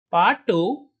Part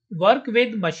 2, Work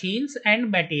with Machines and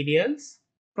Materials.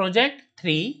 Project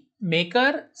 3,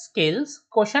 Maker Skills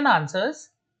Question Answers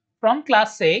from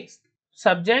Class 6,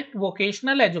 Subject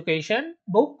Vocational Education,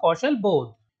 Book Kaushal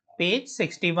Bodh. Page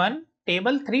 61,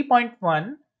 Table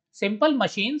 3.1, Simple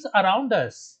Machines Around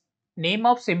Us. Name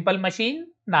of simple machine,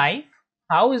 knife.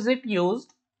 How is it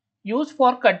used? Used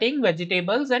for cutting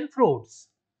vegetables and fruits.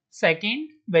 Second,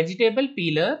 vegetable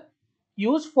peeler,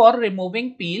 used for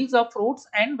removing peels of fruits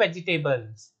and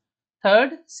vegetables.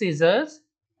 Third, scissors,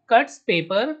 cuts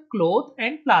paper, cloth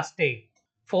and plastic.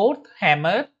 Fourth,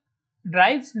 hammer,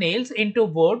 drives nails into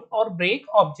wood or break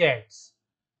objects.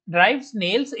 Drives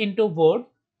nails into wood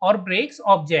or breaks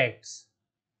objects.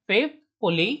 Fifth,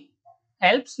 pulley,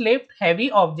 helps lift heavy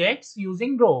objects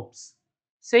using ropes.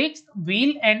 Sixth,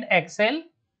 wheel and axle,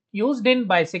 used in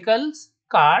bicycles,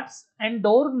 carts and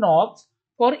door knobs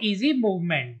for easy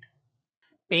movement.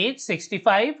 Page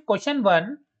 65, question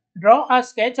 1. Draw a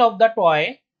sketch of the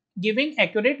toy giving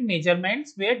accurate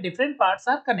measurements where different parts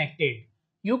are connected.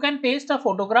 You can paste a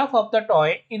photograph of the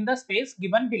toy in the space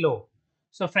given below.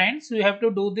 So friends, you have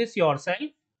to do this yourself.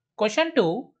 Question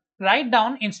 2. Write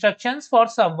down instructions for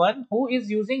someone who is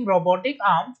using robotic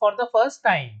arm for the first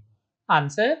time.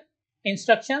 Answer.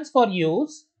 Instructions for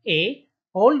use. A.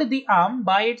 Hold the arm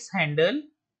by its handle.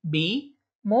 B.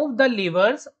 Move the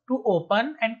levers to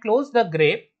open and close the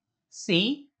grip.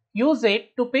 C. Use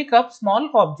it to pick up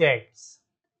small objects.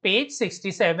 Page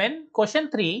 67. Question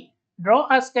 3. Draw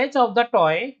a sketch of the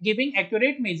toy giving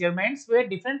accurate measurements where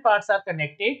different parts are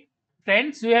connected.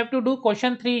 Friends, you have to do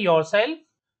question 3 yourself.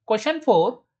 Question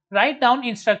 4. Write down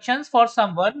instructions for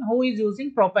someone who is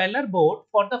using propeller boat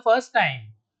for the first time.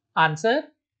 Answer.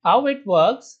 How it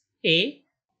works. A.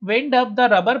 Wind up the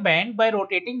rubber band by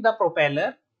rotating the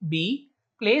propeller. B.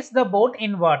 Place the boat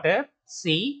in water.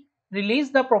 C. Release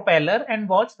the propeller and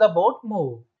watch the boat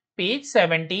move. Page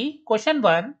 70. Question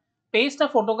 1. Paste a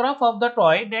photograph of the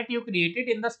toy that you created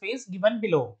in the space given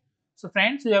below. So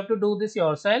friends, you have to do this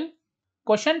yourself.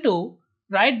 Question 2.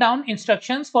 Write down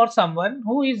instructions for someone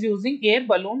who is using air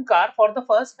balloon car for the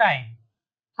first time.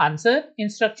 Answer.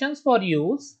 Instructions for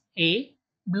use. A.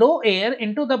 Blow air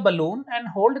into the balloon and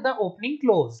hold the opening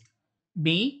closed.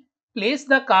 B. Place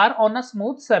the car on a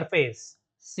smooth surface.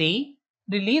 C.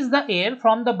 Release the air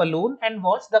from the balloon and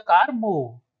watch the car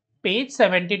move. Page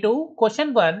 72.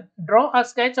 Question 1. Draw a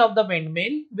sketch of the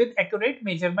windmill with accurate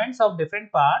measurements of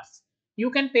different parts. You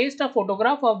can paste a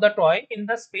photograph of the toy in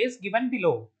the space given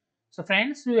below. So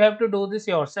friends, you have to do this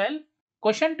yourself.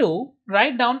 Question 2.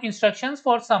 Write down instructions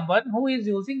for someone who is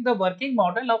using the working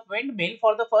model of windmill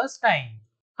for the first time.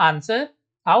 Answer.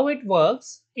 How it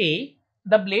works. A.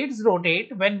 The blades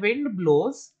rotate when wind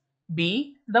blows.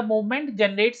 B. The movement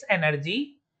generates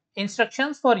energy.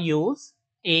 Instructions for use.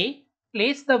 A.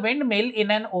 Place the windmill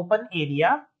in an open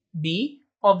area. B.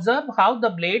 Observe how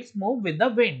the blades move with the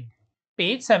wind.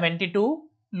 Page 72.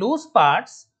 Loose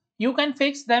parts. You can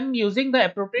fix them using the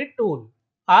appropriate tool.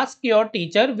 Ask your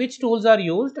teacher which tools are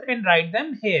used and write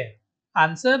them here.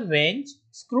 Answer. Wrench,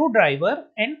 screwdriver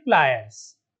and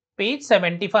pliers. Page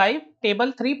 75.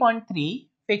 Table 3.3.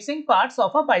 Fixing parts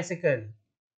of a bicycle.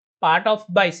 Part of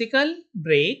bicycle,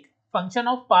 brake. Function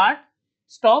of part,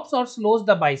 stops or slows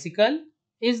the bicycle.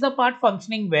 Is the part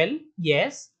functioning well?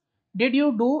 Yes. Did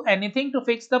you do anything to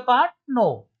fix the part?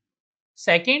 No.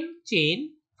 Second, chain.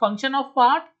 Function of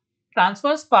part,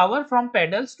 transfers power from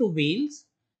pedals to wheels.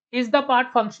 Is the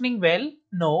part functioning well?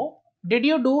 No. Did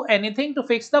you do anything to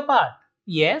fix the part?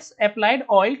 Yes. Applied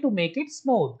oil to make it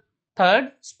smooth.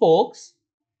 Third, spokes.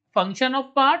 Function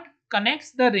of part,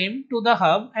 connects the rim to the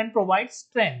hub and provides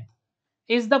strength.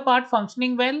 Is the part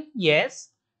functioning well? Yes.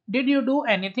 Did you do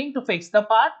anything to fix the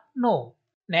part? No.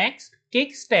 Next,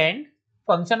 kickstand.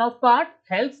 Function of part,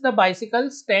 helps the bicycle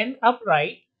stand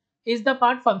upright. Is the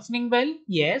part functioning well?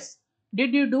 Yes.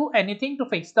 Did you do anything to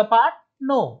fix the part?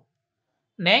 No.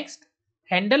 Next,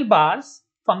 handlebars.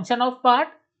 Function of part,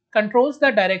 controls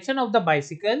the direction of the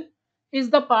bicycle. Is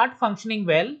the part functioning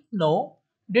well? No.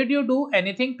 Did you do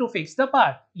anything to fix the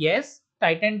part? Yes.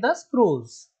 Tighten the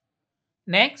screws.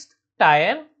 Next,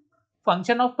 tire.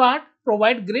 Function of part,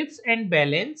 provide grips and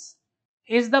balance.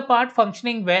 Is the part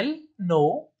functioning well?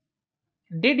 No.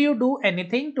 Did you do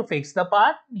anything to fix the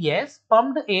part? Yes.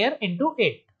 Pumped air into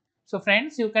it. So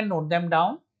friends, you can note them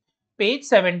down. Page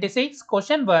 76.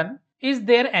 Question 1. Is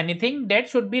there anything that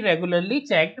should be regularly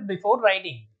checked before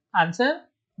riding? Answer.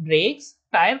 Brakes,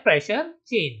 tire pressure,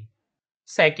 chain.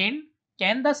 Second,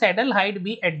 can the saddle height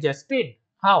be adjusted?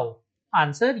 How?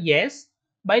 Answer. Yes.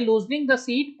 By loosening the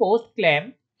seat post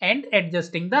clamp and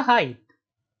adjusting the height.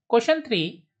 Question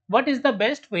 3. What is the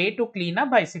best way to clean a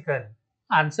bicycle?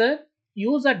 Answer.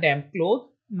 Use a damp cloth,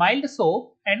 mild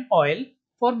soap and oil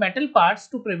for metal parts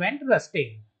to prevent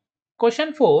rusting.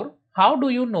 Question 4. How do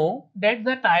you know that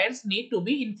the tires need to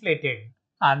be inflated?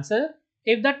 Answer.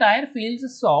 If the tire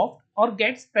feels soft or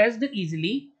gets pressed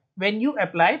easily when you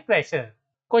apply pressure.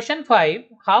 Question 5.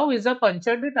 How is a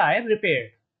punctured tire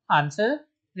repaired? Answer.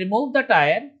 Remove the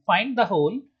tire, find the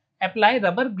hole, apply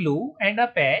rubber glue and a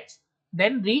patch,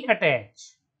 then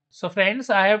reattach. So friends,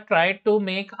 I have tried to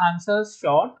make answers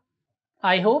short.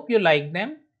 I hope you like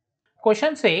them.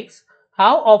 Question 6.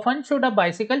 How often should a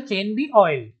bicycle chain be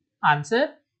oiled?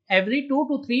 Answer. Every 2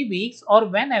 to 3 weeks or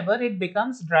whenever it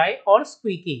becomes dry or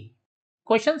squeaky.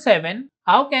 Question 7.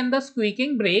 How can the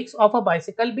squeaking brakes of a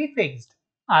bicycle be fixed?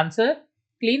 Answer.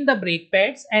 Clean the brake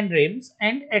pads and rims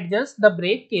and adjust the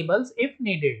brake cables if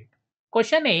needed.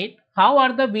 Question 8. How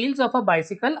are the wheels of a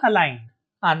bicycle aligned?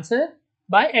 Answer.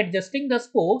 By adjusting the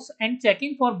spokes and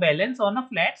checking for balance on a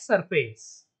flat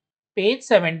surface. Page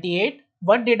 78.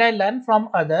 What did I learn from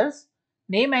others?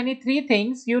 Name any 3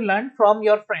 things you learned from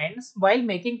your friends while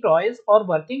making toys or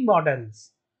working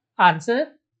models.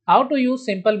 Answer. How to use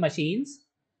simple machines,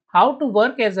 how to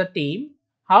work as a team,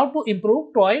 how to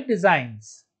improve toy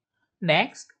designs.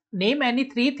 Next, name any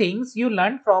 3 things you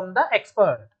learned from the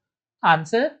expert.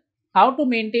 Answer. How to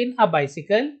maintain a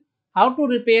bicycle, how to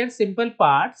repair simple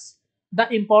parts,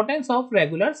 the importance of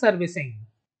regular servicing.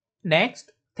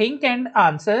 Next, think and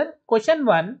answer. Question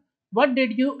 1. What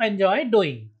did you enjoy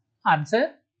doing?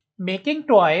 Answer. Making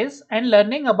toys and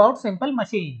learning about simple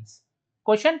machines.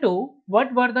 Question 2.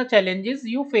 What were the challenges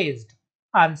you faced?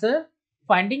 Answer.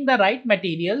 Finding the right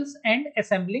materials and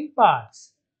assembling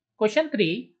parts. Question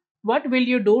 3. What will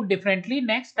you do differently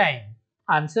next time?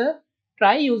 Answer.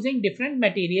 Try using different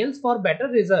materials for better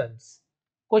results.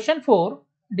 Question 4.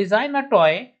 Design a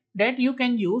toy that you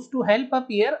can use to help a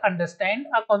peer understand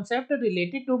a concept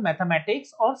related to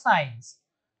mathematics or science.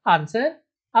 Answer.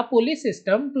 A pulley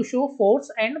system to show force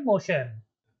and motion.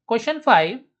 Question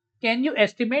 5. Can you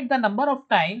estimate the number of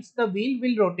times the wheel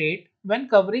will rotate when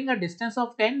covering a distance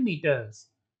of 10 meters?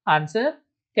 Answer.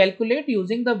 Calculate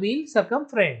using the wheel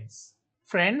circumference.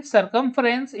 Friends,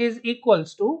 circumference is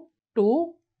equals to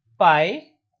 2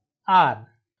 pi r.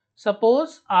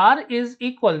 Suppose r is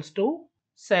equals to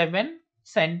 7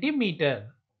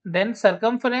 centimeter. Then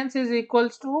circumference is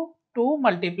equals to 2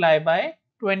 multiplied by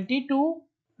 22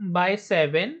 by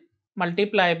 7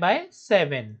 multiplied by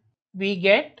 7. We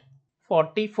get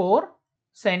 44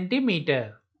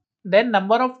 centimeter. Then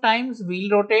number of times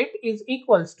wheel rotate is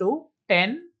equals to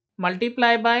 10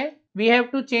 multiplied by, we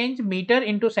have to change meter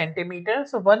into centimeter.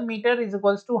 So 1 meter is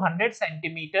equals to 100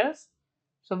 centimeters.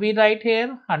 So we write here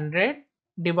 100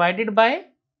 divided by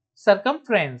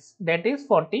circumference, that is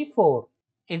 44,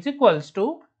 is equals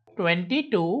to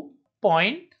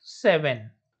 22.7.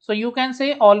 So you can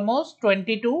say almost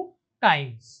 22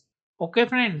 times. Okay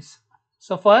friends.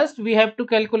 So first we have to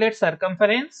calculate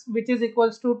circumference, which is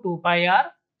equals to 2 pi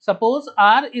r. Suppose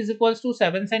r is equals to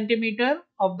 7 centimeter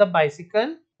of the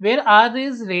bicycle, where r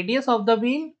is radius of the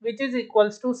wheel, which is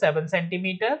equals to 7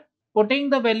 centimeter. Putting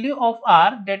the value of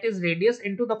r, that is radius,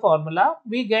 into the formula,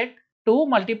 we get 2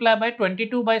 multiplied by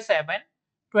 22 by 7.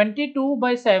 22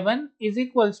 by 7 is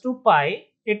equals to pi.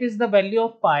 It is the value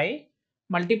of pi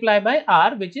multiplied by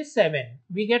r, which is 7.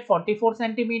 We get 44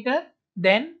 centimeter.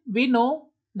 Then we know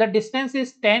the distance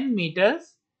is 10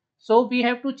 meters. So we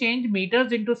have to change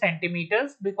meters into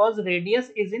centimeters because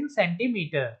radius is in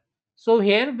centimeter. So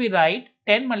here we write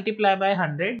 10 multiplied by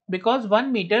 100 because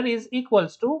 1 meter is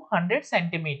equals to 100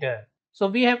 centimeter. So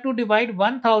we have to divide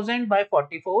 1000 by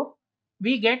 44.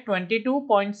 We get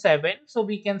 22.7. So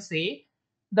we can say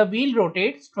the wheel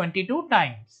rotates 22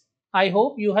 times. I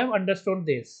hope you have understood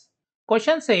this.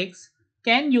 Question 6.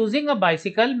 Can using a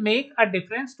bicycle make a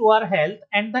difference to our health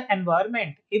and the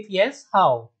environment? If yes,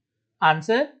 how?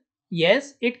 Answer.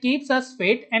 Yes, it keeps us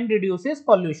fit and reduces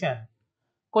pollution.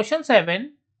 Question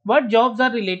 7. What jobs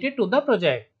are related to the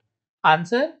project?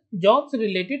 Answer. Jobs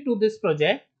related to this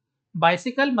project: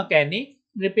 bicycle mechanic,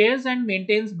 repairs and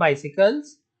maintains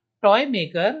bicycles; toy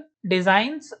maker,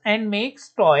 designs and makes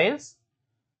toys;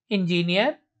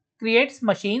 engineer, creates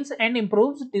machines and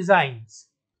improves designs.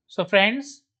 So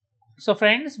friends,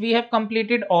 we have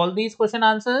completed all these question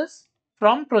answers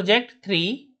from project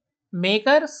 3,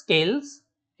 maker skills.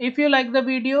 If you like the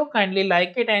video, kindly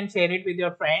like it and share it with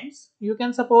your friends. You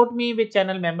can support me with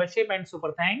channel membership and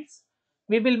super thanks.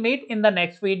 We will meet in the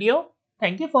next video.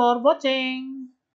 Thank you for watching.